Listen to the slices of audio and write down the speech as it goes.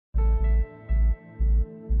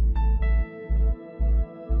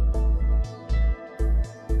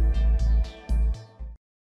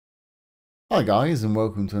Hi guys, and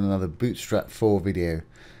welcome to another Bootstrap 4 video.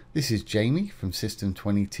 This is Jamie from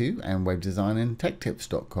System22 and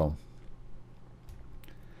webdesignandtechtips.com.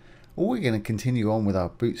 Well, we're going to continue on with our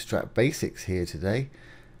Bootstrap basics here today.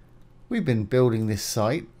 We've been building this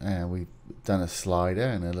site and we've done a slider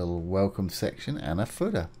and a little welcome section and a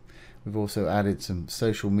footer. We've also added some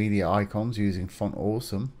social media icons using Font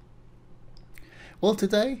Awesome. Well,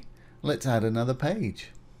 today let's add another page.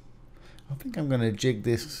 I think I'm going to jig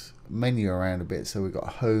this menu around a bit, so we've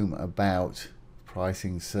got home, about,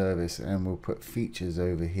 pricing, service, and we'll put features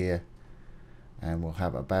over here and we'll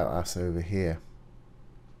have about us over here.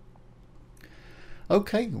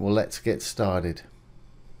 Okay, well, let's get started.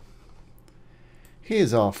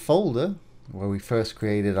 Here's our folder where we first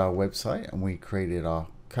created our website and we created our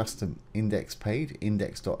custom index page,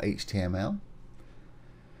 index.html.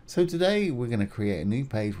 So today we're going to create a new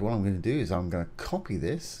page. What I'm going to do is I'm going to copy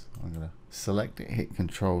this. I'm going to select it, hit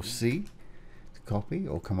Control C to copy,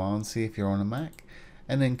 or Command C if you're on a Mac,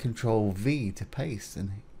 and then Control V to paste, and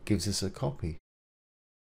it gives us a copy.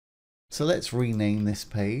 So let's rename this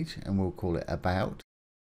page and we'll call it About.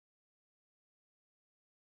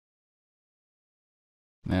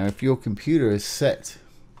 Now if your computer is set,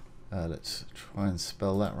 let's try and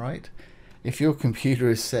spell that right. If your computer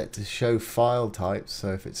is set to show file types,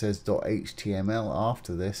 so if it says .html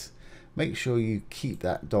after this, make sure you keep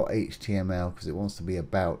that .html because it wants to be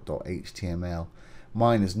about .html.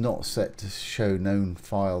 Mine is not set to show known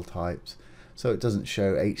file types, so it doesn't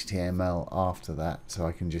show HTML after that, so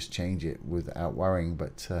I can just change it without worrying.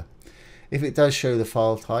 But if it does show the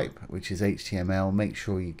file type, which is HTML, make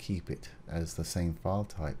sure you keep it as the same file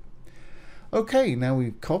type. Okay, now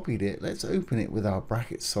we've copied it, let's open it with our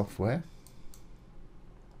brackets software.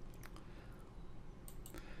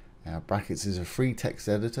 Now, Brackets is a free text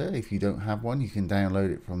editor. If you don't have one, you can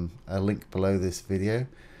download it from a link below this video.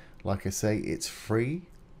 Like I say, it's free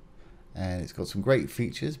and it's got some great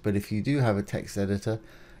features, but if you do have a text editor,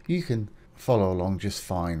 you can follow along just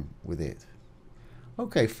fine with it.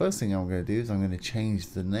 Okay, first thing I'm going to do is I'm going to change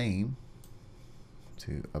the name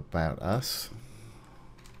to About Us.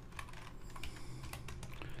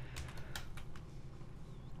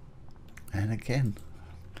 And again,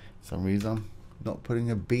 for some reason I'm not putting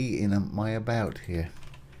a B in my about here.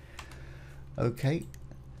 Okay,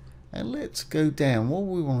 and let's go down. What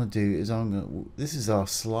we want to do is this is our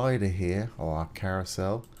slider here, or our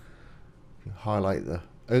carousel. If you highlight the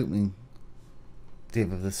opening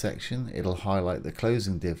div of the section, it'll highlight the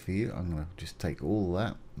closing div for you. I'm going to just take all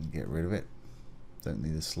that and get rid of it. Don't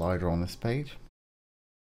need a slider on this page.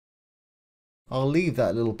 I'll leave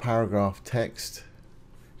that little paragraph text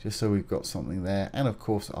just so we've got something there, and of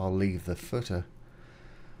course I'll leave the footer.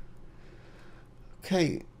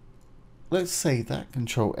 Okay, let's save that,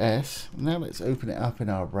 Control S. Now let's open it up in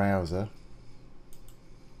our browser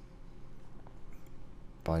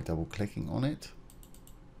by double clicking on it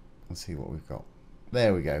and see what we've got.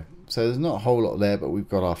 There we go. So there's not a whole lot there, but we've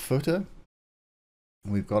got our footer,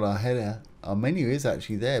 we've got our header. Our menu is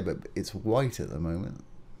actually there, but it's white at the moment,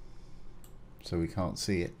 so we can't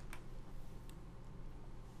see it.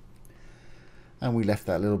 And we left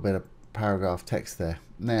that little bit of paragraph text there.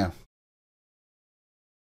 Now,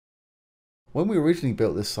 when we originally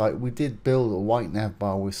built this site, we did build a white nav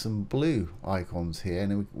bar with some blue icons here,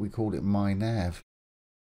 and we called it My Nav.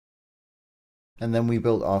 And then we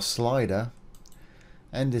built our slider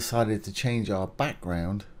and decided to change our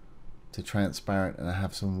background to transparent and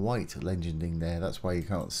have some white legending there. That's why you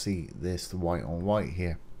can't see this, the white on white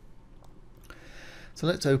here. So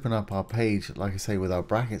let's open up our page, like I say, with our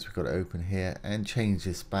brackets. We've got to open here and change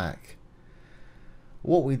this back.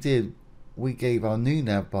 What we did, we gave our new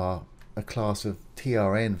navbar a class of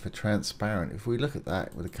TRN for transparent. If we look at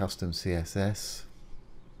that with a custom CSS,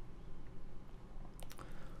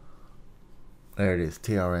 there it is,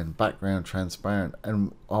 TRN, background transparent,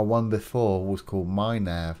 and our one before was called My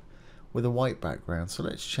Nav with a white background. So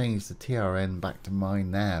let's change the TRN back to My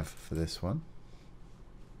Nav for this one.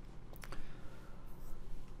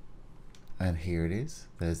 And here it is,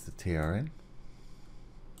 there's the TRN.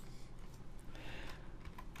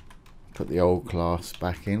 Put the old class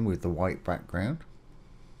back in with the white background.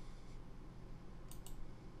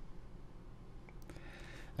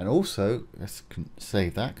 And also, let's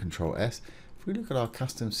save that, Control S. If we look at our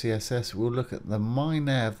custom CSS, we'll look at the My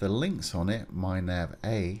Nav, the links on it, My Nav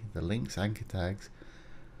A, the links, anchor tags.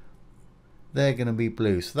 They're going to be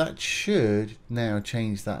blue. So that should now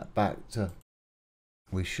change that back to,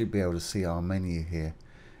 we should be able to see our menu here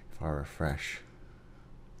if I refresh.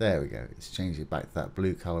 There we go, it's changed it back to that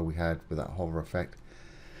blue color we had with that hover effect,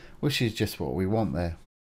 which is just what we want there.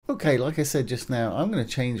 Okay, like I said just now, I'm going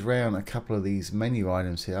to change around a couple of these menu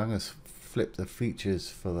items here. I'm going to flip the features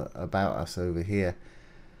for the About Us over here.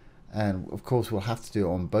 And of course we'll have to do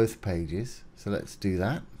it on both pages. So let's do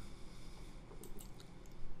that.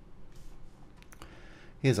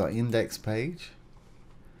 Here's our index page.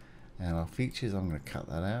 And our features, I'm going to cut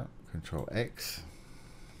that out. Control X.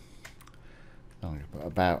 I'm going to put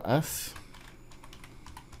About Us.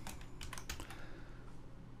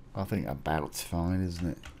 I think about's fine, isn't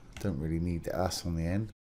it? Don't really need the us on the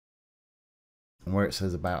end. And where it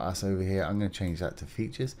says About Us over here, I'm going to change that to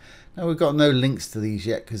features. Now we've got no links to these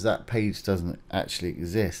yet because that page doesn't actually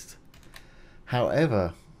exist.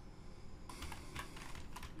 However,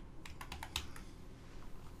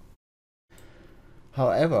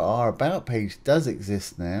 our About page does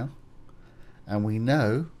exist now, and we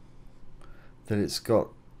know that it's got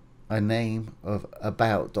a name of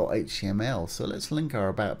about.html. So let's link our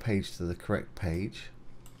About page to the correct page.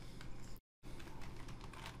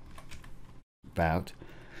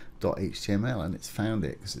 About.html, and it's found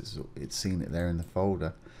it because it's seen it there in the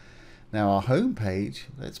folder. Now our home page,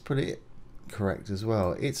 let's put it correct as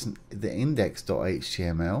well. It's the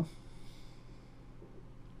index.html.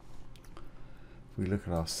 If we look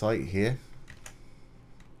at our site here,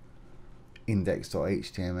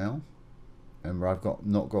 index.html. Remember, I've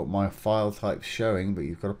not got my file type showing, but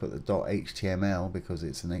you've got to put the .html because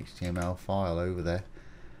it's an HTML file over there.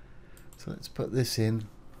 So let's put this in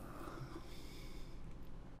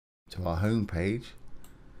to our home page,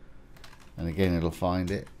 and again it'll find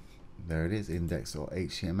it. There it is,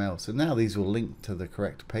 index.html. So now these will link to the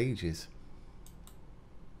correct pages.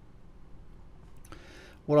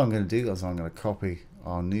 What I'm going to do is I'm going to copy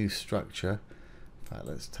our new structure. In fact,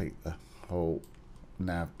 let's take the whole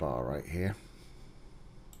nav bar right here.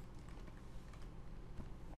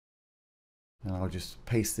 And I'll just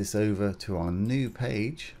paste this over to our new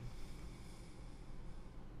page.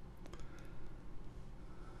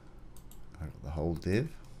 I've got the whole div.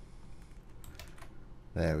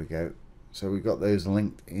 There we go. So we've got those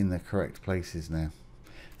linked in the correct places now.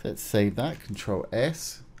 So let's save that. Control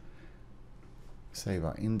S. Save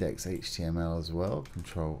our index.html as well.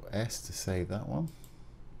 Control S to save that one.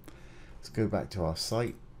 Let's go back to our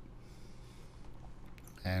site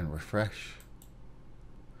and refresh.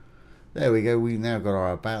 There we go. We've now got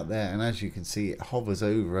our About there, and as you can see, it hovers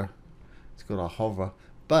over. It's got our hover.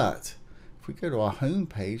 But if we go to our home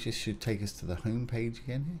page, this should take us to the home page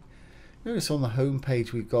again here. Notice on the home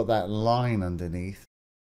page we've got that line underneath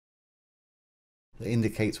that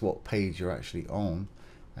indicates what page you're actually on,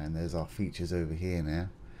 and there's our features over here now.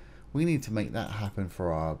 We need to make that happen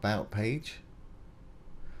for our About page.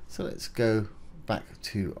 So let's go back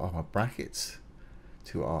to our brackets,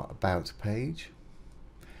 to our About page.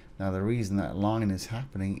 Now the reason that line is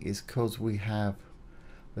happening is because we have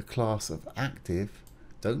the class of active.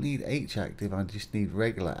 Don't need H active, I just need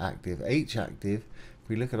regular active. H active, if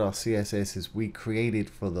we look at our CSS, we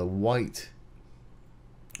created for the white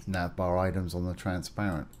navbar items on the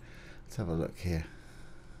transparent. Let's have a look here.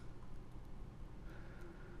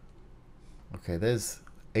 Okay, there's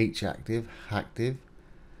H active,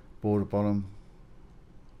 border bottom,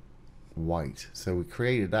 white. So we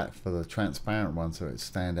created that for the transparent one so it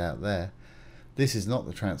stand out there. This is not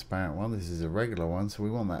the transparent one, this is a regular one, so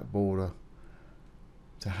we want that border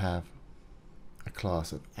to have a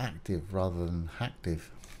class of active rather than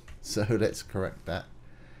hacktive. So let's correct that.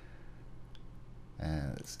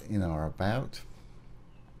 And it's in our About,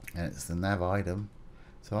 and it's the nav item.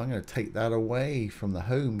 So I'm going to take that away from the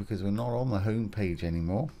home because we're not on the home page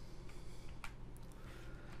anymore.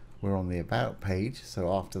 We're on the About page,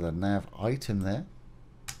 so after the nav item there,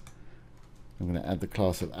 I'm going to add the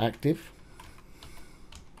class of active.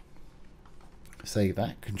 Save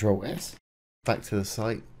that, Control S. Back to the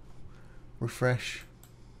site, refresh.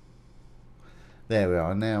 There we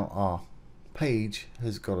are. Now our page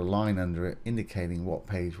has got a line under it indicating what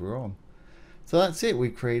page we're on. So that's it.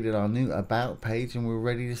 We've created our new About page and we're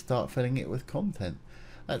ready to start filling it with content.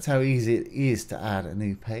 That's how easy it is to add a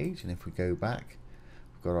new page. And if we go back,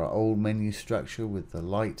 we've got our old menu structure with the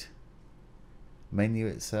light menu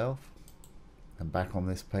itself. And back on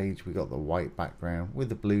this page, we got the white background with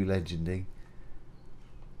the blue legending.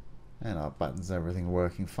 And our buttons and everything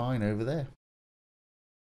working fine over there.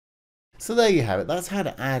 So there you have it. That's how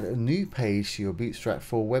to add a new page to your Bootstrap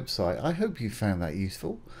 4 website. I hope you found that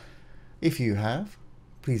useful. If you have,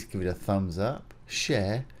 please give it a thumbs up,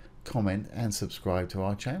 share, comment and subscribe to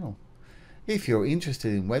our channel. If you're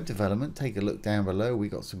interested in web development, take a look down below. We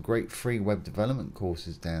got some great free web development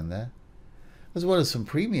courses down there, as well as some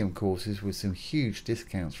premium courses with some huge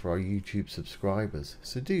discounts for our YouTube subscribers.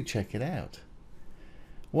 So do check it out.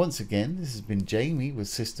 Once again, this has been Jamie with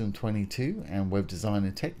System22 and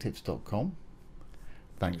webdesignertechtips.com.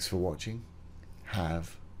 Thanks for watching.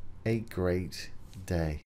 Have a great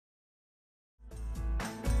day.